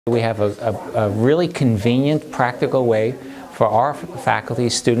We have a really convenient, practical way for our faculty,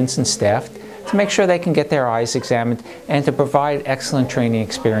 students, and staff to make sure they can get their eyes examined and to provide excellent training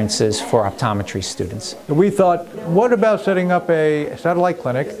experiences for optometry students. We thought, what about setting up a satellite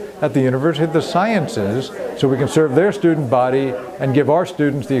clinic at the University of the Sciences so we can serve their student body and give our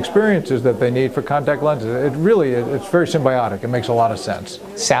students the experiences that they need for contact lenses? It's very symbiotic. It makes a lot of sense.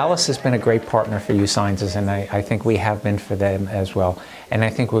 Salus has been a great partner for USciences, and I think we have been for them as well. And I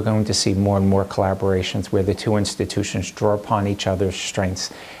think we're going to see more and more collaborations where the two institutions draw upon each other's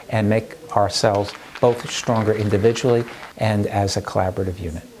strengths and make ourselves both stronger individually and as a collaborative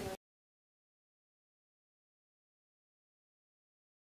unit.